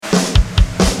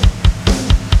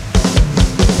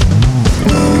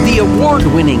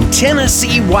award-winning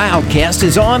Tennessee Wildcast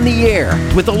is on the air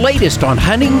with the latest on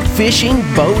hunting, fishing,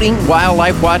 boating,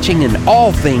 wildlife watching, and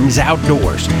all things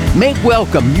outdoors. Make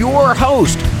welcome your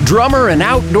host, drummer and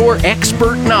outdoor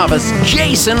expert novice,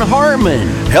 Jason Harmon.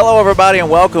 Hello, everybody, and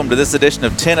welcome to this edition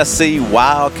of Tennessee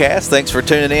Wildcast. Thanks for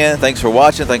tuning in. Thanks for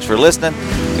watching. Thanks for listening.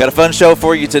 Got a fun show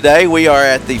for you today. We are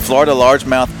at the Florida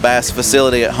Largemouth Bass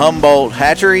Facility at Humboldt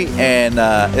Hatchery, and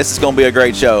this is going to be a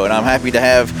great show. And I'm happy to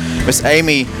have Miss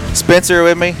Amy Spencer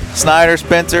with me, Snyder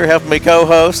Spencer, helping me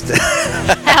co-host.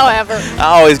 However,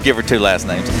 I always give her two last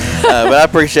names, but I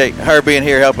appreciate her being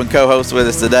here helping co-host with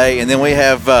us today. And then we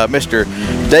have Mr.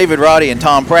 David Roddy and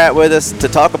Tom Pratt with us to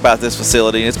talk about this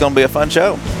facility, and it's going to be a fun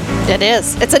show. it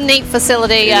is. It's a neat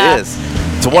facility. It is.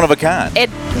 It's one of a kind.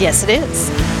 Yes, it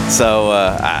is. So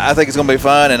I think it's going to be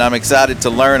fun, and I'm excited to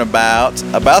learn about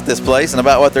this place and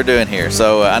about what they're doing here.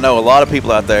 So I know a lot of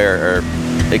people out there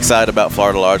are excited about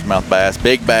Florida largemouth bass,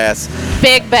 big bass.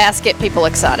 Big bass get people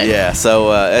excited. Yeah,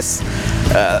 so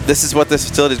this is what this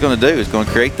facility is going to do. It's going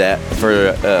to create that for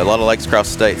a lot of lakes across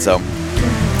the state. So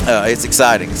it's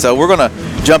exciting. So we're going to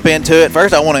jump into it.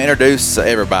 First, I want to introduce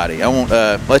everybody. I want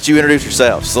let you introduce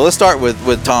yourself. So let's start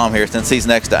with Tom here, since he's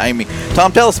next to Amy.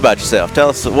 Tom, tell us about yourself. Tell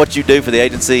us what you do for the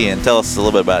agency, and tell us a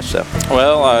little bit about yourself.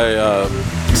 Well, I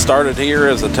started here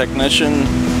as a technician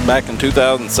back in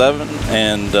 2007,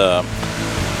 and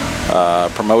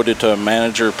promoted to a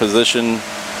manager position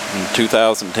in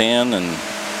 2010, and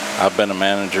I've been a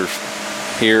manager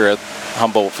here at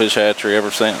Humboldt Fish Hatchery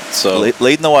ever since. So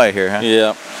leading the way here, huh?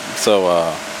 Yeah.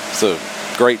 So it's a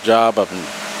great job. I've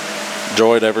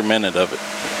enjoyed every minute of it.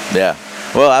 Yeah.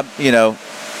 Well,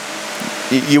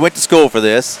 you went to school for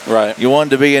this, right? You wanted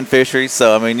to be in fisheries,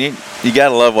 so I mean, you got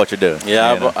to love what you're doing.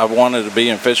 Yeah, I've wanted to be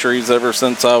in fisheries ever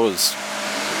since I was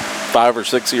 5 or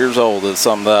 6 years old. It's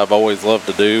something that I've always loved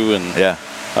to do, and yeah,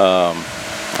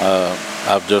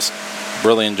 I've just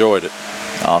really enjoyed it.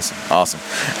 Awesome.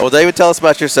 Well, David, tell us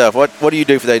about yourself. What do you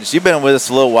do for the agency? You've been with us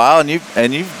a little while, and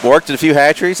you've worked at a few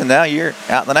hatcheries, and now you're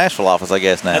out in the Nashville office, I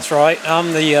guess now. That's right.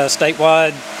 I'm the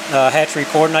statewide hatchery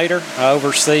coordinator. I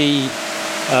oversee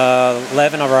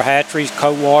 11 of our hatcheries,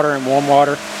 cold water and warm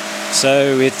water.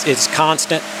 So it's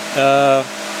constant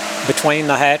between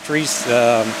the hatcheries.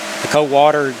 The cold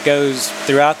water goes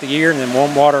throughout the year, and then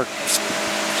warm water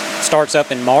starts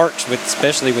up in March,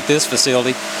 especially with this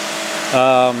facility.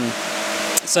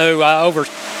 So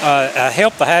I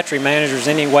help the hatchery managers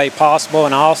any way possible,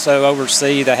 and I also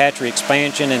oversee the hatchery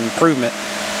expansion and improvement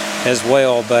as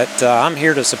well. But I'm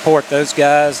here to support those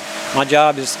guys. My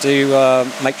job is to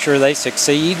make sure they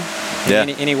succeed in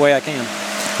any way I can.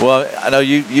 Well, I know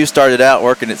you started out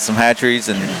working at some hatcheries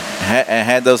and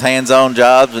had those hands-on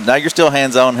jobs, but now you're still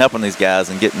hands-on helping these guys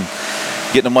and getting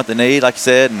them what they need, like you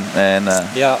said.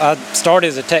 Yeah, I started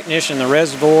as a technician in the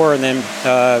reservoir, and then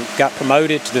got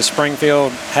promoted to the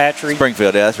Springfield hatchery.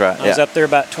 Springfield, yeah, that's right. I was up there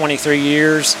about 23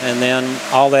 years, and then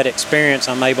all that experience,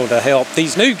 I'm able to help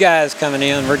these new guys coming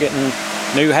in. We're getting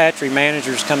new hatchery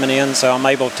managers coming in, so I'm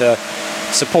able to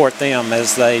support them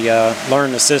as they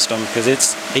learn the system, because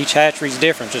each hatchery is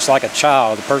different, just like a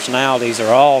child. The personalities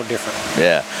are all different.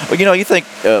 Yeah. Well, you think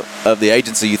of the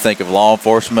agency, you think of law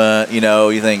enforcement,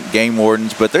 you think game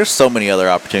wardens, but there's so many other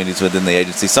opportunities within the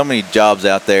agency, so many jobs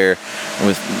out there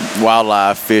with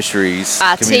wildlife, fisheries,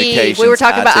 communications. We were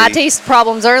talking about IT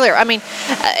problems earlier. I mean,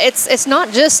 it's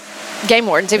not just game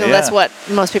wardens, even though that's what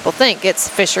most people think. It's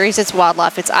fisheries, it's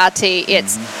wildlife, it's IT,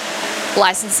 it's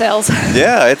license sales.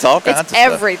 Yeah, it's all kinds of stuff.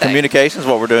 Everything. Communications,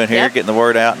 what we're doing here, getting the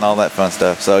word out and all that fun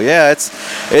stuff. So yeah,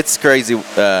 it's crazy.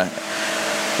 The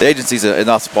agency's an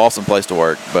awesome place to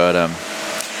work. But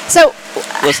so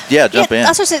let's jump in. I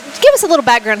was supposed to give us a little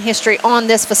background history on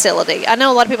this facility. I know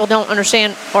a lot of people don't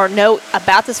understand or know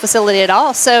about this facility at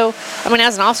all. So I mean,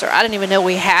 as an officer, I didn't even know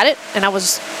we had it, and I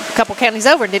was a couple counties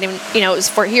over and didn't even, it was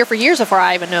here for years before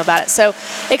I even knew about it. So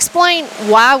explain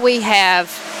why we have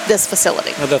this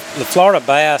facility. Well, the Florida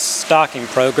Bass Stocking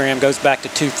Program goes back to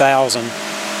 2000.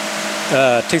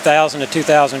 2000 to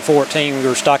 2014, we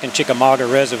were stocking Chickamauga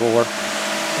Reservoir,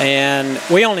 and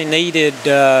we only needed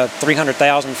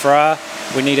 300,000 fry.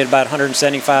 We needed about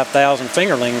 175,000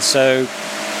 fingerlings, so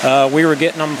we were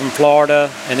getting them from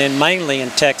Florida and then mainly in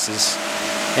Texas.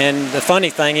 And the funny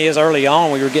thing is, early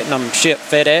on, we were getting them shipped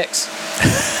FedEx.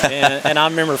 and I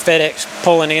remember FedEx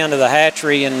pulling into the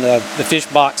hatchery, and the fish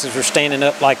boxes were standing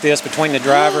up like this between the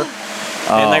driver.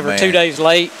 And they were 2 days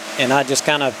late, and I just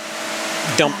kind of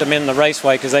dumped them in the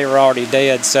raceway because they were already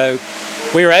dead. So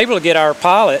we were able to get our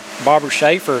pilot, Barbara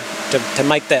Schaefer, to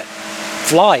make that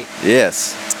flight.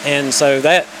 Yes. And so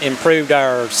that improved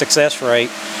our success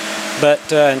rate. But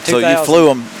in 2000, So you flew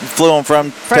them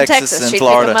from Texas and She'd pick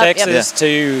Florida. them up. Yep. Texas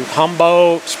to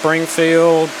Humboldt,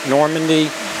 Springfield, Normandy.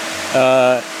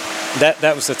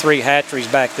 That was the 3 hatcheries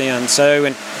back then. So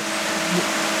in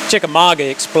Chickamauga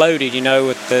exploded,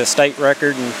 with the state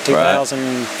record in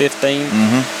 2015.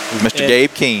 Mr.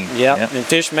 Gabe Keene. Yep. And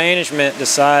Fish Management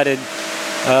decided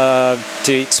to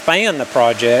expand the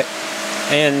project,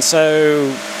 and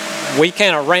so we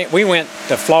went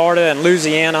to Florida and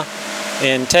Louisiana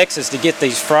and Texas to get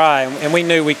these fry, and we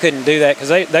knew we couldn't do that because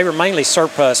they were mainly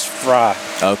surplus fry.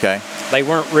 Okay. They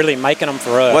weren't really making them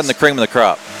for us. Wasn't the cream of the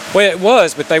crop. Well, it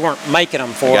was, but they weren't making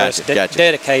them for us.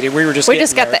 Dedicated. We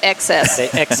just got the excess. The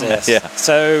excess. Yeah.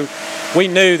 So we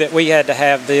knew that we had to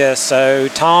have this. So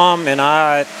Tom and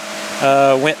I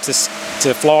went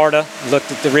to Florida,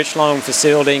 looked at the Rich Loam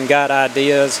facility and got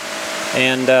ideas.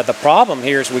 And the problem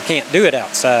here is we can't do it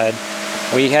outside.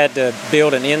 We had to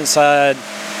build an inside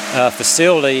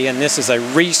facility, and this is a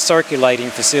recirculating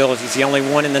facility. It's the only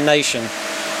one in the nation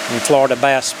in Florida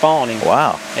bass spawning.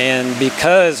 Wow. And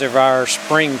because of our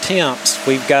spring temps,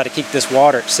 we've got to keep this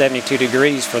water at 72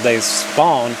 degrees for they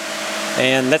spawn.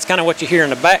 And that's kind of what you hear in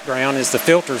the background is the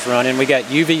filters running. We got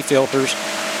UV filters.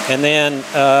 And then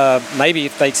maybe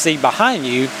if they see behind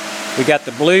you, we got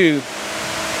the blue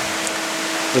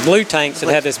tanks that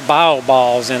have this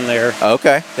bioballs in there.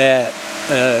 Okay. That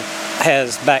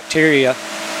has bacteria.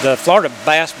 The Florida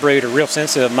bass brood are real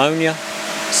sensitive to ammonia.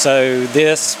 So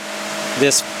this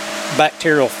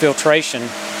bacterial filtration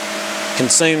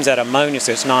consumes that ammonia,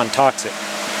 so it's non-toxic.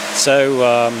 So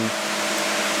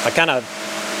I kind of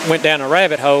went down a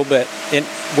rabbit hole, but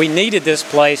we needed this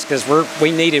place because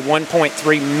we needed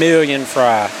 1.3 million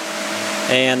fry,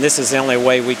 and this is the only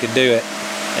way we could do it.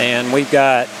 And we've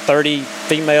got 30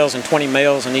 females and 20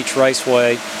 males in each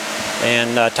raceway,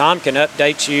 and Tom can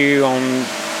update you on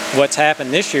what's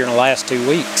happened this year in the last 2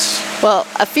 weeks. Well,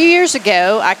 a few years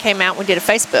ago, I came out and we did a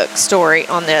Facebook story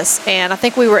on this, and I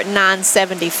think we were at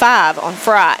 975 on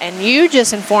fry, and you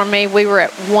just informed me we were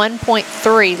at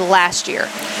 1.3 last year.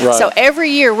 Right. So every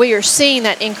year we are seeing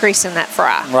that increase in that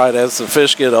fry. Right. As the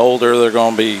fish get older, they're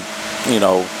going to be,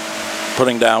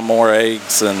 putting down more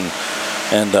eggs, and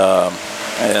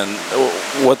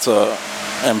what's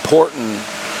important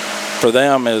for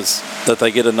them is that they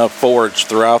get enough forage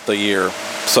throughout the year.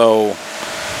 So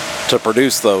to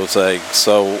produce those eggs.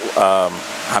 So,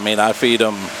 I feed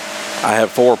them, I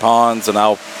have 4 ponds, and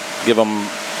I'll give them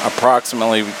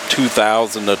approximately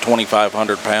 2,000 to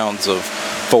 2,500 pounds of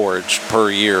forage per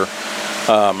year.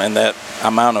 And that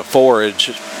amount of forage,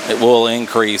 it will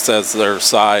increase as their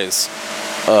size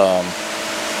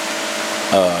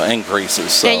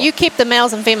increases. So. Now, you keep the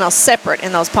males and females separate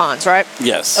in those ponds, right?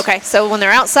 Yes. Okay, so when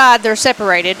they're outside, they're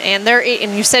separated, and they're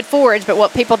eating. You said forage, but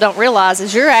what people don't realize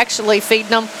is you're actually feeding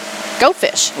them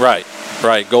goldfish. Right.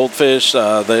 Goldfish,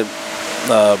 the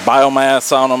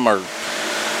biomass on them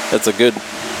it's a good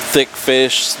thick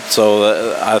fish,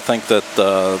 so I think that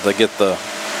they get the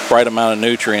right amount of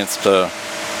nutrients to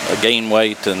gain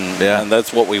weight, and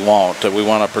that's what we want. We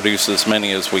want to produce as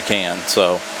many as we can.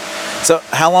 So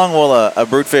how long will a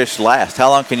broodfish last?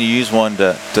 How long can you use one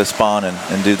to spawn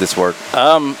and do this work?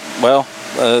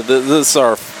 This is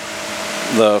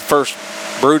the first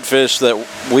broodfish that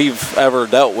we've ever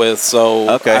dealt with.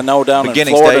 So I know down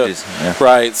Beginning in Florida, stages. Yeah.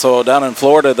 Right. So down in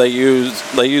Florida, they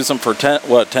use them for 10,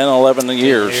 11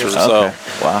 years or so. Okay.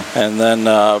 Wow. And then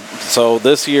so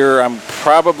this year, I'm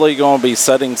probably going to be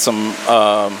setting some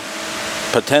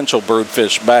potential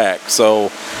broodfish back.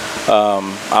 So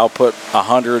I'll put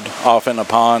 100 off in a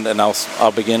pond, and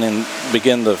I'll begin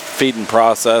the feeding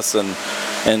process, and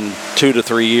in 2 to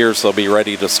 3 years they'll be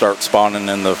ready to start spawning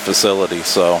in the facility.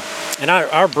 So. And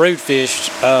our broodfish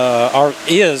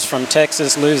is from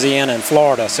Texas, Louisiana, and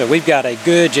Florida, so we've got a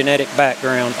good genetic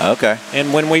background. Okay.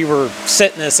 And when we were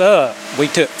setting this up, we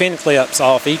took fin clips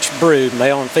off each brood,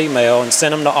 male and female, and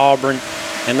sent them to Auburn,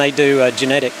 and they do a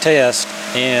genetic test,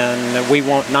 and we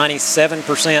want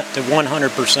 97% to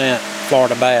 100%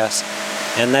 Florida bass,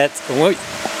 and that's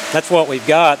what we've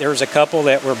got. There was a couple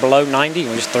that were below 90, and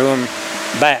we just threw them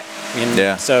back.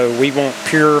 And so we want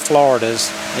pure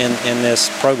Floridas in this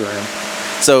program.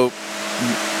 So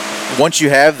once you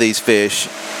have these fish,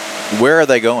 where are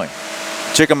they going?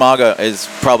 Chickamauga is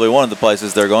probably one of the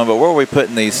places they're going, but where are we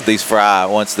putting these fry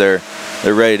once they're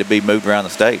ready to be moved around the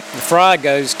state? The fry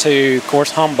goes to, of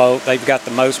course, Humboldt. They've got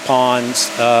the most ponds,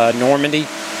 Normandy,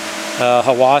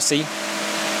 Hiwassee,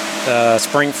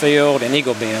 Springfield, and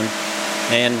Eagle Bend.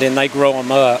 And then they grow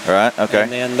them up. Right, okay.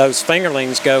 And then those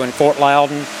fingerlings go in Fort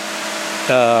Loudon,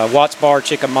 Watts Bar,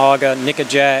 Chickamauga,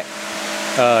 Nickajack,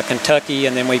 Kentucky,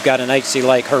 and then we've got an HC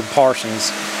Lake, Herb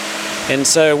Parsons. And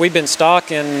so we've been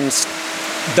stocking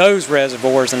those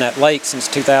reservoirs in that lake since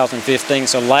 2015.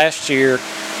 So last year,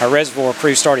 our reservoir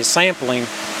crew started sampling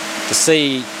to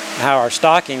see how our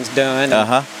stocking's done.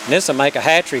 And this will make a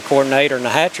hatchery coordinator and a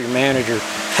hatchery manager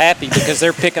happy because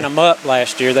they're picking them up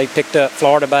last year. They picked up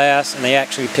Florida bass, and they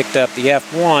actually picked up the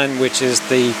F1, which is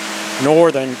the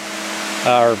northern,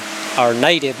 our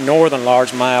native northern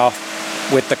largemouth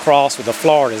with the cross with the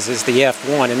Floridas is the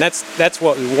F1. And that's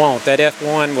what we want. That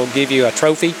F1 will give you a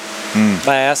trophy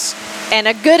bass. And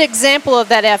a good example of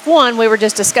that F1 we were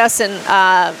just discussing,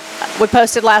 we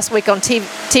posted last week on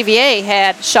TVA,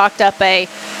 had shocked up a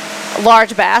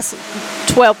large bass,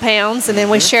 12 pounds, and then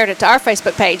we shared it to our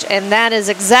Facebook page, and that is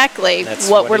exactly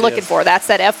what we're looking for. That's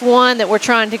that F1 that we're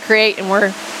trying to create, and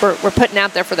we're putting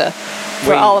out there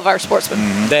for all of our sportsmen.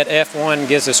 That F1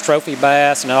 gives us trophy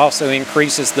bass, and it also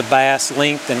increases the bass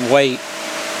length and weight.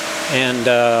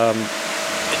 And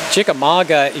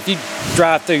Chickamauga, if you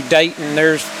drive through Dayton,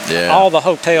 there's all the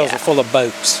hotels are full of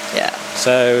boats. Yeah.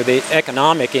 So the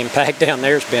economic impact down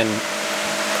there has been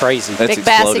crazy. That's Big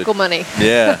bass exploded. equal money.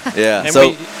 Yeah. And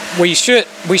So we shoot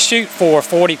for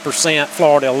 40%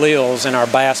 Florida alleles in our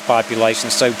bass population.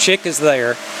 So chick is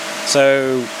there.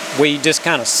 So we just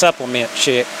kind of supplement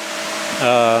chick.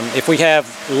 If we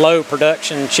have low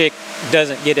production, chick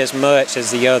doesn't get as much as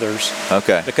the others.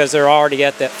 okay. Because they're already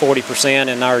at that 40%,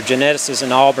 and our geneticists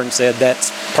in Auburn said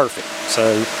that's perfect.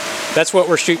 So that's what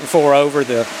we're shooting for over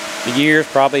the years,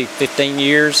 probably 15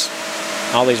 years.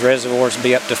 All these reservoirs will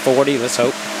be up to 40, let's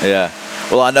hope. Yeah.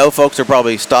 Well, I know folks are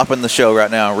probably stopping the show right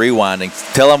now and rewinding.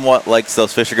 Tell them what lakes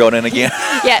those fish are going in again.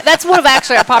 Yeah, that's one of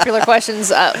actually our popular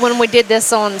questions when we did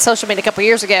this on social media a couple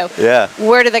years ago. Yeah.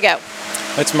 Where do they go?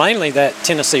 It's mainly that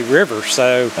Tennessee River.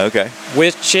 So Okay.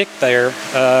 with chick there,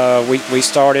 we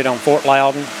started on Fort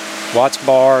Loudon, Watts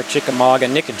Bar, Chickamauga,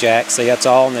 Nickajack. See, that's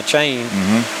all in the chain.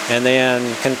 And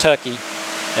then Kentucky,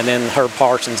 and then Herb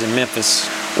Parsons in Memphis.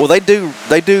 Well, they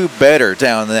do better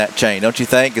down in that chain, don't you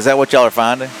think? Is that what y'all are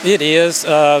finding? It is.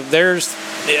 There's,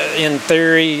 in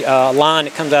theory, a line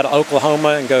that comes out of Oklahoma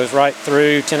and goes right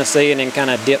through Tennessee and then kind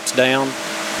of dips down.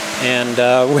 And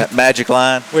That magic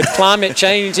line? with climate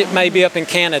change, it may be up in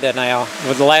Canada now.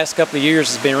 With the last couple of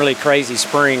years, it's been really crazy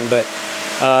spring, but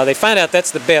they find out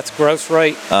that's the best growth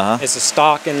rate. It's a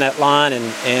stock in that line,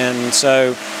 and so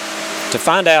to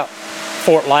find out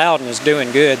Fort Loudon is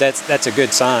doing good, that's a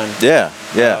good sign. Yeah.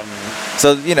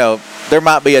 So, there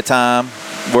might be a time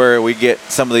where we get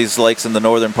some of these lakes in the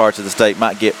northern parts of the state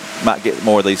might get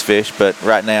more of these fish, but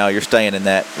right now you're staying in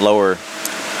that lower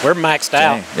We're maxed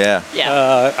out. chain.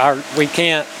 Yeah. We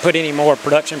can't put any more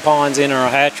production ponds in our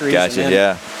hatcheries. Gotcha. And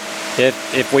then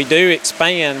if we do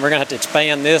expand, we're going to have to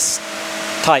expand this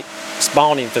type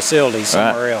spawning facility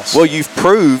somewhere Right. else. Well, you've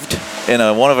proved in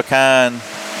a one-of-a-kind,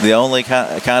 the only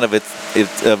kind of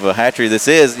of a hatchery this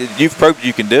is, you've proved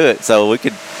you can do it, so we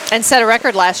could And set a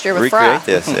record last year with fry.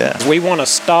 recreate this. Yeah. We want to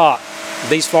stock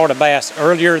these Florida bass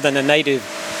earlier than the native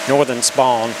northern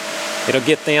spawn. It'll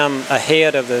get them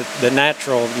ahead of the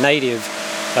natural native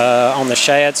on the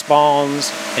shad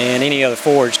spawns and any other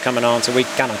forage coming on, so we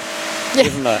kind of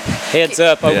give them a heads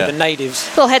up over Yeah. the natives.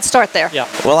 Little head start there. Yeah.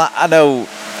 Well, I know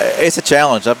it's a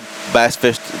challenge. I've bass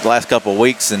fished the last couple of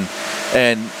weeks, and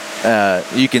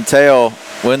you can tell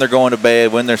when they're going to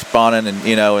bed, when they're spawning, and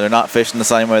they're not fishing the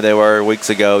same way they were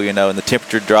weeks ago. And the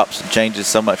temperature drops and changes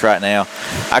so much right now.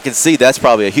 I can see that's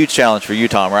probably a huge challenge for you,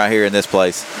 Tom, right here in this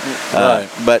place. Right.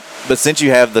 But since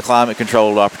you have the climate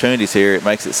controlled opportunities here, it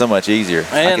makes it so much easier.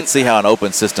 I And- can see how an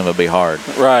open system would be hard.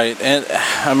 Right, and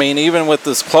I mean, even with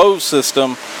this closed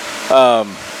system,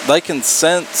 they can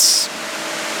sense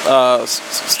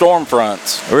storm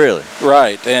fronts. Really?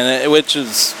 Right, and which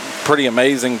is pretty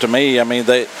amazing to me. I mean,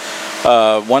 they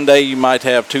one day you might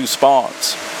have 2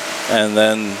 spawns, and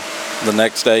then the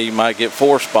next day you might get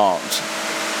 4 spawns.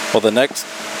 Well, the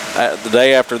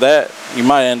day after that, you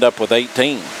might end up with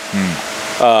 18.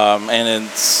 And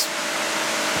it's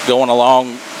going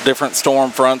along different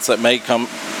storm fronts that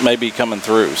may be coming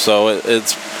through. So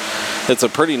it's a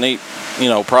pretty neat,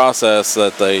 process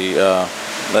that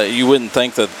that you wouldn't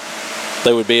think that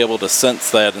they would be able to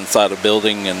sense that inside a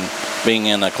building and being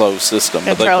in a closed system.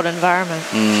 But they- Controlled environment.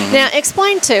 Now,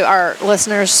 explain to our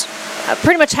listeners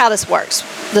pretty much how this works.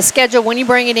 The schedule, when you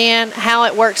bring it in, how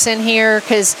it works in here,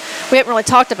 because we haven't really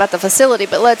talked about the facility,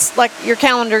 but let's, like your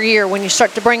calendar year, when you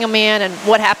start to bring them in, and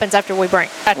what happens after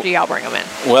y'all bring them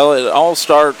in. Well, it all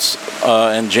starts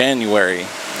in January.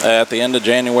 At the end of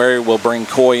January, we'll bring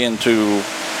koi into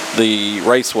the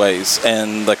raceways,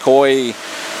 and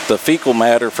the fecal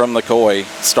matter from the koi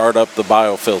start up the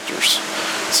biofilters.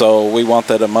 So we want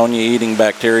that ammonia-eating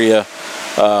bacteria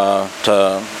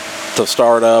to to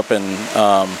start up, and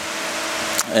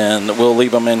we'll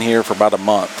leave them in here for about a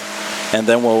month. And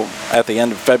then at the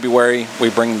end of February, we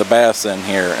bring the bass in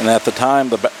here. And at the time,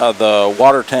 the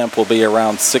water temp will be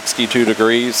around 62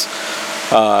 degrees.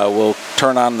 We'll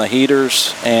turn on the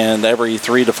heaters, and every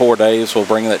 3 to 4 days, we'll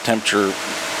bring that temperature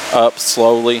up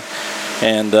slowly,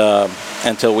 and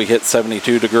until we hit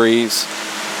 72 degrees.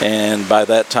 And by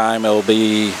that time, it'll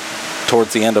be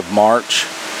towards the end of March,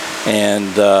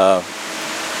 and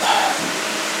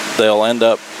they'll end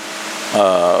up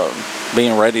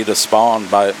being ready to spawn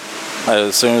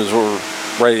as soon as we're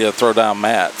ready to throw down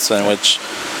mats, in which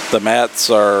the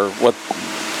mats are what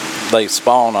they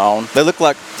spawn on. They look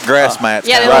like grass mats.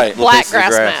 Yeah, they kinda look black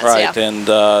grass mats. Right, Yeah. and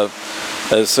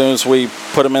as soon as we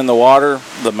put them in the water,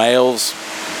 the males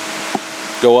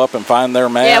go up and find their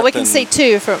mat. Yeah, we can see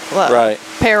two from Right.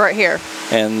 pair right here.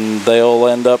 And they'll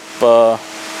end up,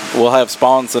 we'll have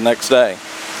spawns the next day.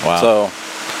 Wow. So,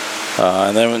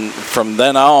 and then from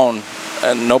then on,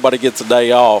 and nobody gets a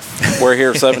day off. We're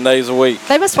here 7 days a week.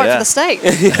 They must work Yeah. for the state.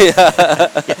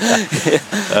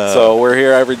 So we're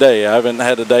here every day. I haven't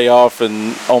had a day off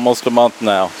in almost a month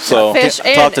now. So Fish Talk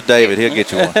and- to David. He'll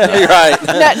get you one. you're right.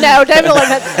 No, David will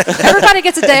everybody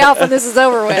gets a day off when this is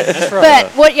over with.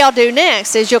 But what y'all do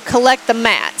next is you'll collect the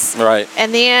mats. Right.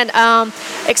 And then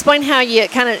explain how you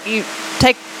you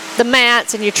take the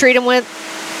mats and you treat them with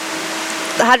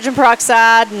the hydrogen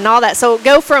peroxide and all that. So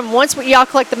go from once y'all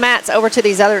collect the mats over to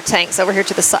these other tanks over here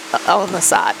to the on the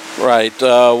side. Right.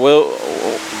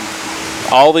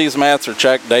 All these mats are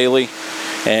checked daily,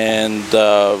 and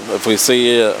if we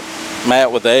see a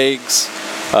mat with eggs,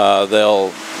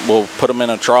 we'll put them in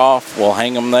a trough. We'll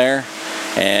hang them there,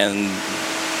 and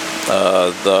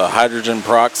the hydrogen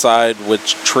peroxide,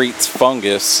 which treats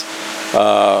fungus,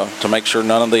 to make sure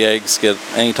none of the eggs get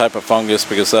any type of fungus,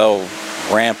 because they'll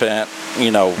rampant,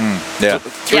 Yeah.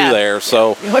 through Yeah. there.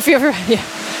 So, If you ever,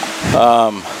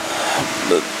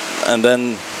 and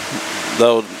then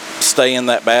they'll stay in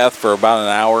that bath for about an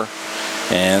hour,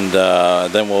 and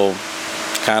then we'll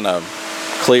kind of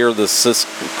clear the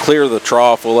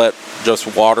trough. We'll let just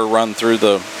water run through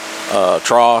the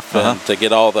trough, and to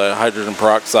get all the hydrogen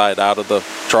peroxide out of the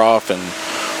trough, and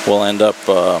we'll end up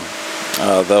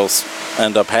they'll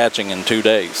end up hatching in 2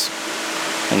 days.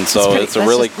 And so it's a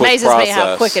really quick amazes process. me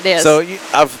how quick it is. So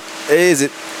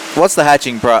what's the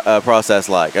hatching process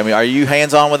like? I mean, are you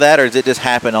hands-on with that, or does it just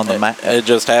happen on the mat? It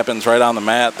just happens right on the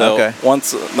mat. Okay.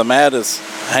 Once the mat is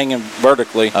hanging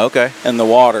vertically Okay. in the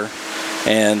water,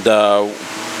 and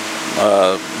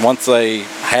once they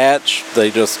hatch,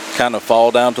 they just kind of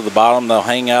fall down to the bottom. They'll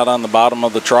hang out on the bottom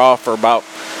of the trough for about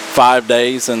 5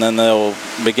 days, and then they'll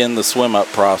begin the swim-up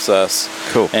process.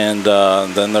 Cool. And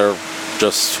then they're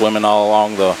just swimming all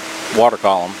along the water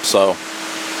column. So.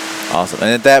 Awesome. And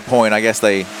at that point, I guess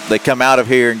they come out of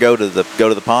here and go to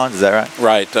the ponds. Is that right?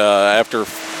 Right. After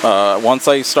once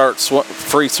they start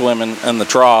free swimming in the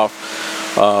trough,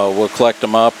 we'll collect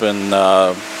them up, and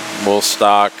we'll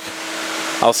stock.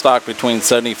 I'll stock between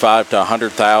 75 to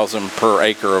 100,000 per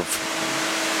acre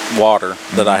of water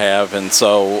that I have, and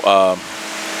so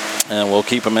and we'll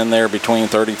keep them in there between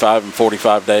 35 and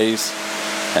 45 days,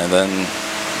 and then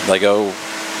they go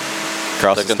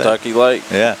Across to the state. Kentucky Lake.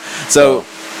 Yeah. So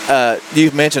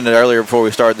you mentioned it earlier before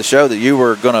we started the show that you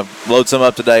were going to load some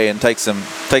up today and take some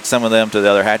of them to the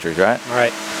other hatcheries, right?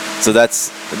 Right. So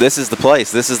this is the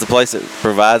place. This is the place that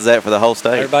provides that for the whole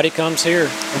state. Everybody comes here.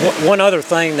 One other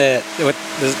thing that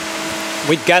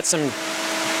we've got some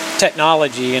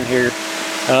technology in here.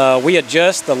 We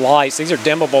adjust the lights. These are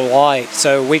dimmable lights,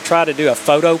 so we try to do a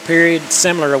photo period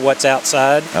similar to what's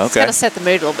outside. It's Okay. got to set the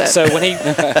mood a little bit. So when he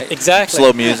exactly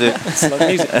Slow music. slow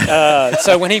music.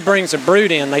 So when he brings a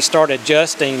brood in, they start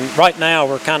adjusting. Right now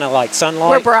we're kind of like sunlight.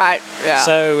 We're bright. Yeah.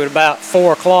 So at about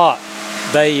 4 o'clock,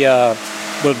 they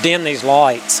will dim these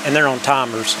lights, and they're on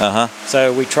timers.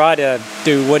 So we try to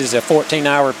do,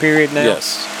 14-hour period now?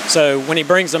 Yes. So when he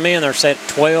brings them in, they're set at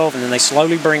 12, and then they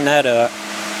slowly bring that up,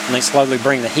 and they slowly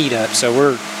bring the heat up. So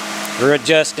we're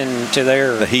adjusting to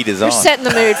their... The heat is You're on. setting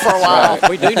the mood for a while.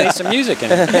 We do need some music in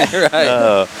it.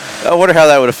 I wonder how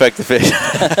that would affect the fish.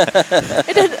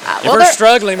 If we're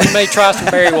struggling, we may try some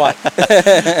Barry White.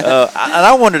 And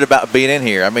I wondered about being in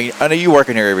here. I mean, I know you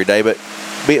working here every day, but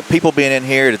people being in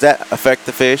here, does that affect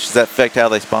the fish? Does that affect how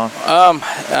they spawn?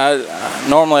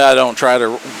 Normally I don't try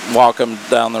to walk them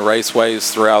down the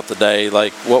raceways throughout the day.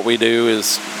 Like what we do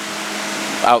is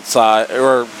outside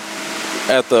or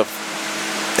at the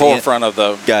forefront of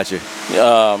the. Gotcha.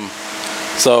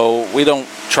 So we don't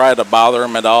try to bother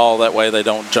them at all. That way they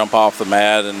don't jump off the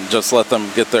mat, and just let them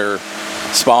get their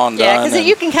spawn Yeah, done. because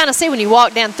you can kind of see when you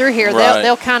walk down through here, Right.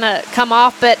 they'll kind of come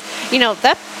off. But you know,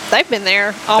 that they've been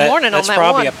there all morning on that's that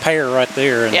probably one. a pair right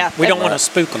there. And Yeah, we don't that- want to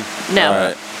spook them. No,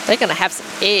 Right. they're gonna have some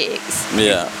eggs.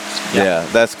 Yeah. Yeah,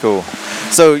 that's cool.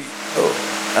 So,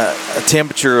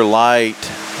 temperature, light,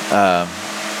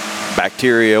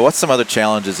 bacteria. What's some other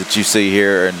challenges that you see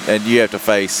here and you have to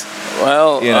face?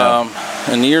 Well, You know.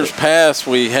 in years past,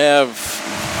 we have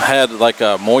had like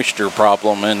a moisture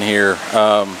problem in here,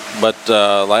 but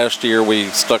last year we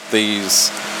stuck these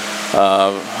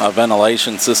a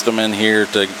ventilation system in here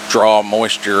to draw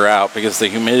moisture out because the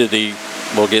humidity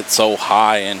will get so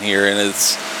high in here, and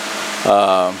it's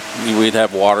we'd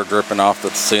have water dripping off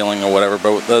the ceiling or whatever.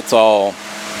 But that's all.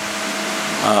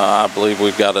 I believe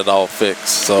we've got it all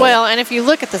fixed. So Well, and if you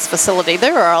look at this facility,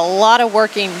 there are a lot of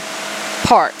working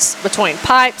parts between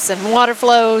pipes and water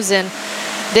flows, and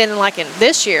then like in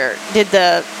this year, did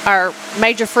our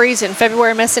major freeze in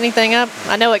February mess anything up?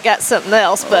 I know it got something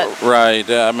else, but right.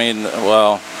 I mean,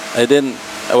 well, it didn't.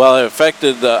 Well, it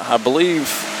affected. I believe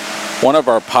one of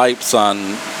our pipes on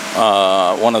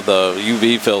one of the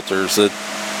UV filters. I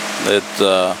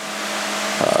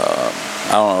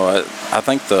don't know. I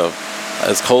think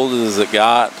as cold as it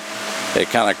got, it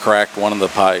kind of cracked one of the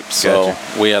pipes, so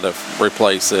Gotcha. we had to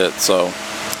replace it. So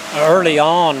Early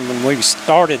on, when we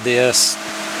started this,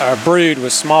 our brood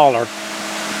was smaller,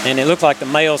 and it looked like the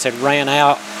males had ran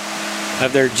out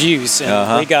of their juice,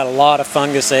 and we got a lot of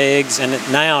fungus eggs. And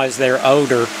now, as they're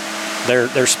older,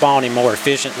 they're spawning more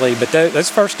efficiently. But those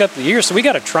first couple of years, so we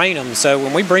got to train them. So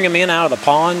when we bring them in out of the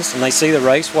ponds and they see the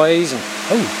raceways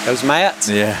and those mats,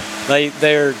 Yeah,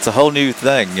 they're it's a whole new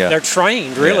thing. Yeah, they're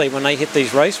trained really when they hit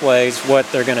these raceways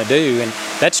what they're going to do, and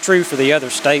that's true for the other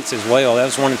states as well. That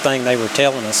was one thing they were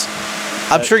telling us.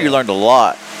 I'm sure you learned a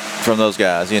lot from those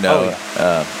guys. You know,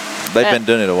 they've been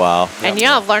doing it a while. and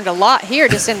y'all have learned a lot here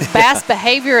just in bass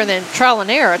behavior and then trial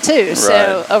and error too. So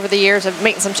Right. over the years of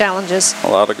meeting some challenges. a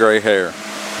lot of gray hair.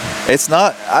 It's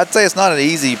not. I'd say it's not an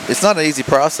easy. It's not an easy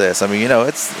process. I mean, you know,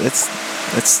 it's. This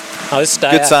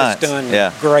staff Good science. is doing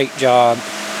Yeah. a great job,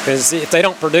 because if they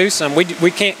don't produce them,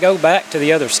 we can't go back to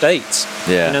the other states.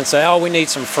 Yeah. And say, oh, we need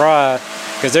some fry,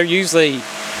 because they're usually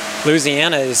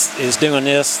Louisiana is doing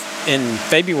this in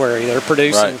February. They're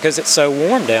producing Right. because it's so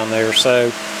warm down there.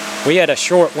 So we had a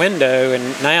short window,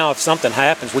 and now if something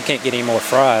happens, we can't get any more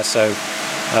fry. So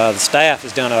the staff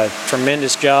has done a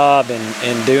tremendous job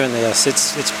in doing this.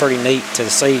 It's pretty neat to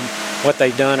see what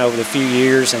they've done over the few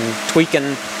years and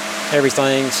tweaking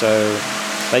everything. So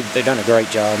they've done a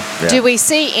great job. Yeah. Do we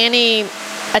see any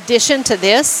addition to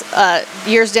this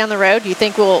years down the road? Do you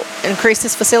think we'll increase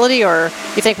this facility, or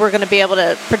you think we're going to be able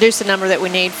to produce the number that we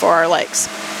need for our lakes?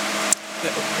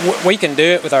 We can do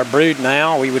it with our brood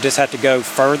now. We would just have to go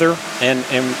further. And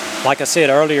like I said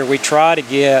earlier, we try to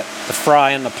get the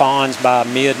fry in the ponds by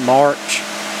mid-April.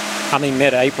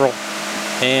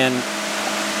 And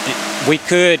we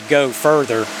could go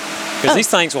further, because these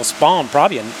things will spawn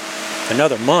probably in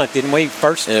another month. Didn't we?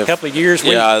 First couple of years.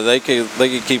 Yeah, they could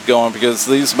keep going, because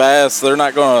these bass, they're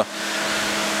not going to.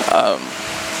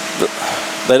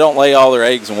 They don't lay all their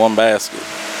eggs in one basket,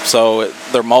 so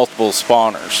they're multiple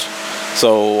spawners.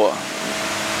 So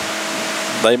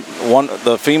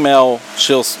the female,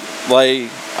 she'll lay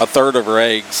a third of her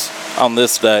eggs on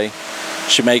this day.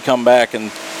 She may come back in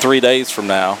 3 days from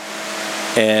now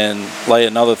and lay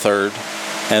another third,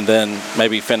 and then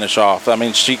maybe finish off. I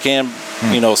mean, she can,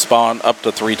 spawn up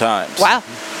to 3 times. Wow.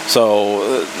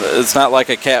 So it's not like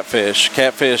a catfish.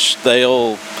 Catfish, they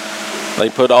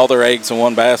put all their eggs in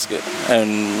one basket,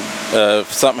 and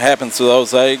if something happens to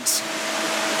those eggs,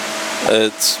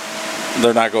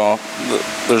 they're not going.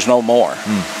 There's no more.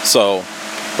 So,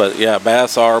 but yeah,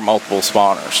 bass are multiple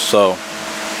spawners. So,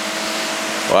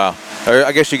 Wow. Or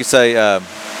I guess you could say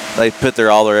they put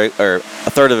a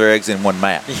third of their eggs in one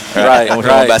mat. right, In one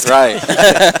right, basket. right.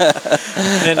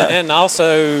 And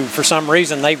also, for some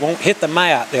reason, they won't hit the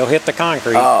mat; they'll hit the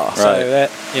concrete. Oh, so right. that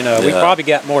we Yeah. probably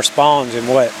got more spawns than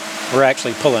what we're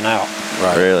actually pulling out.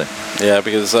 Right. Really. Yeah,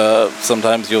 because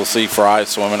sometimes you'll see fry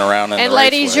swimming around in And the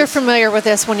ladies, you're raceways. familiar with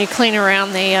this when you clean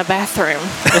around the bathroom.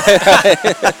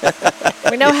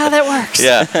 We know how that works.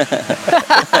 Yeah.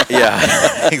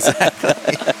 Yeah. Exactly.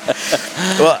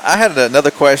 Well, I had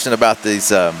another question about these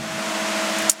the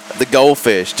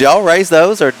goldfish. Do y'all raise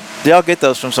those, or do y'all get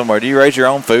those from somewhere? Do you raise your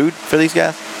own food for these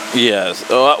guys? Yes.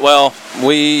 Well,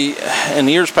 in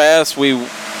years past, we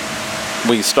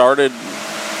started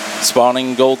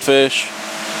spawning goldfish,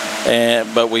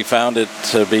 but we found it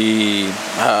to be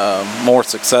more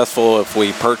successful if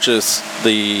we purchase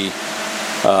the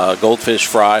goldfish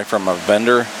fry from a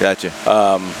vendor, Gotcha.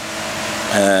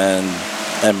 and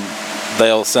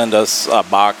they'll send us a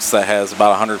box that has about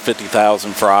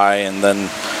 150,000 fry, and then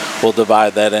we'll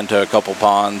divide that into a couple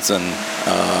ponds, and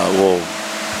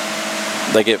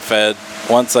they get fed.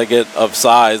 Once they get of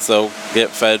size, they'll get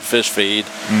fed fish feed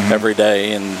every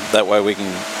day, and that way we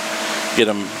can get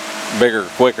them bigger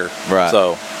quicker. Right.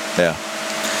 So, yeah.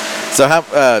 So,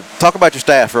 talk about your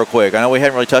staff real quick. I know we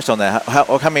haven't really touched on that.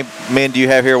 How many men do you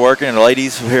have here working, and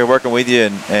ladies here working with you,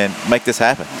 and make this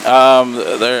happen?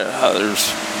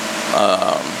 There's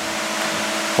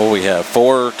we have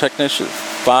 5 technicians,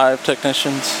 I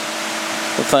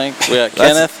think. We got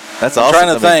Kenneth. That's I'm awesome.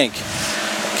 trying to think.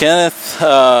 Kenneth.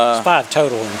 It's 5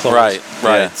 total employees. Right.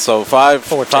 Yeah. So 5.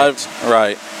 4 techs.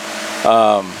 Right.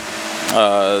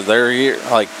 They're here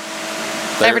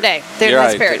Every day. They're in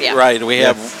this period, yeah. Right. We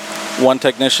have one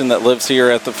technician that lives here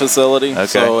at the facility. Okay.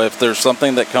 So if there's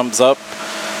something that comes up,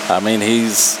 I mean,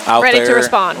 he's out Ready there. to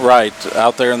respond. Right.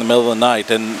 Out there in the middle of the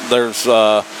night. And there's,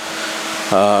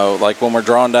 like when we're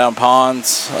drawing down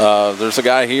ponds, there's a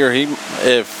guy here,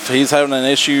 if he's having an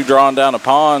issue drawing down a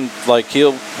pond, like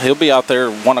he'll be out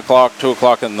there 1 o'clock, 2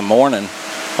 o'clock in the morning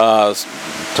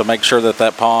to make sure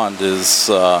that pond is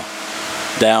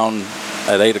down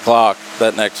at 8 o'clock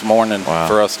that next morning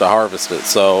for us to harvest it.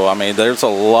 So, I mean, there's a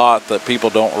lot that people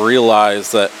don't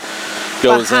realize that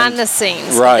goes behind the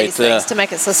scenes right, of these things to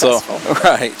make it successful. So,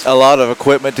 right. A lot of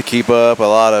equipment to keep up, a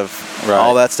lot of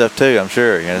all that stuff too, I'm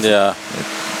sure. You know,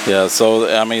 Yeah, so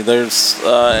I mean, there's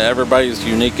everybody's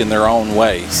unique in their own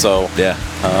way. So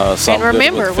and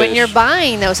remember, when you're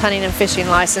buying those hunting and fishing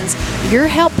license, you're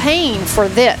help paying for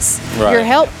this. Right. You're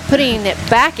help putting it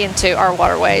back into our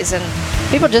waterways, and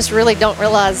people just really don't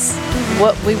realize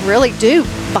what we really do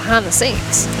behind the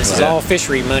scenes. This is all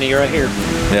fishery money right here.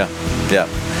 Yeah.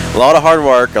 A lot of hard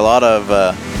work, a lot of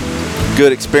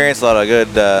good experience, a lot of good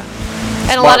And a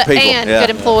smart lot of people.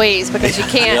 good employees, because you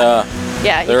can't.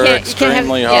 Yeah, they're you can't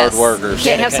extremely have, hard workers. You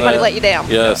can't have somebody let you down.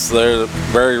 Yes, they're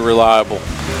very reliable.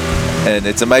 And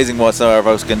it's amazing what some of our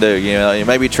folks can do. You know, you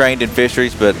may be trained in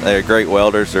fisheries, but they're great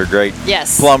welders, they're great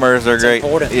plumbers, they're great.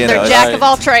 Important. You They're know, jack of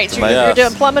all trades. You're Yes.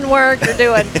 doing plumbing work, you're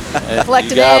doing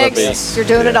collecting You gotta eggs, you're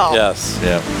doing it all. Yes.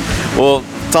 Yeah. Well,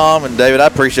 Tom and David, I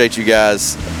appreciate you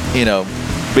guys,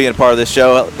 being a part of this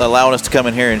show, allowing us to come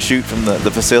in here and shoot from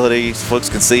the facility so folks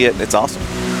can see it. It's awesome.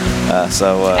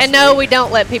 And no, we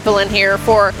don't let people in here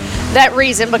for that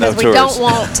reason, because we tourists.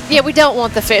 don't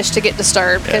want the fish to get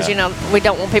disturbed, because we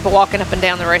don't want people walking up and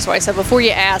down the raceway. So before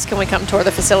you ask, can we come tour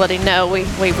the facility? No, we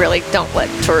really don't let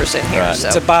tourists in here. Right. So.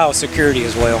 It's a biosecurity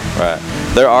as well. Right.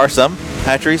 There are some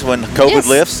hatcheries when COVID Yes.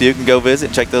 lifts, you can go visit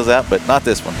and check those out, but not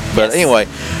this one. But Yes. anyway,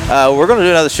 we're going to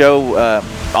do another show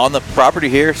on the property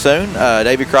here soon,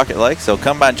 Davy Crockett Lake. So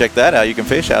come by and check that out. You can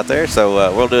fish out there.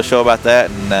 So we'll do a show about that.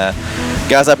 And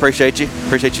guys, I appreciate you.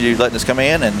 Appreciate you letting us come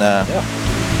in. And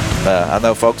I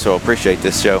know folks will appreciate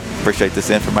this show. Appreciate this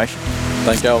information.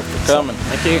 Thank y'all for coming.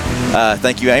 Thank you.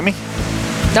 Thank you, Amy.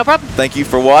 No problem. Thank you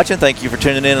for watching. Thank you for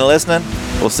tuning in and listening.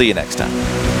 We'll see you next time.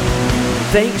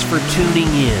 Thanks for tuning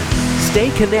in. Stay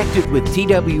connected with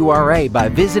TWRA by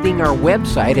visiting our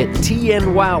website at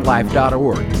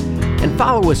tnwildlife.org and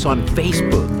follow us on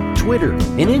Facebook, Twitter,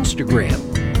 and Instagram.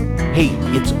 Hey,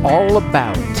 it's all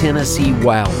about Tennessee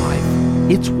wildlife.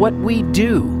 It's what we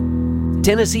do.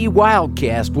 Tennessee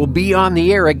Wildcast will be on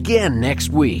the air again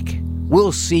next week.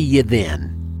 We'll see you then.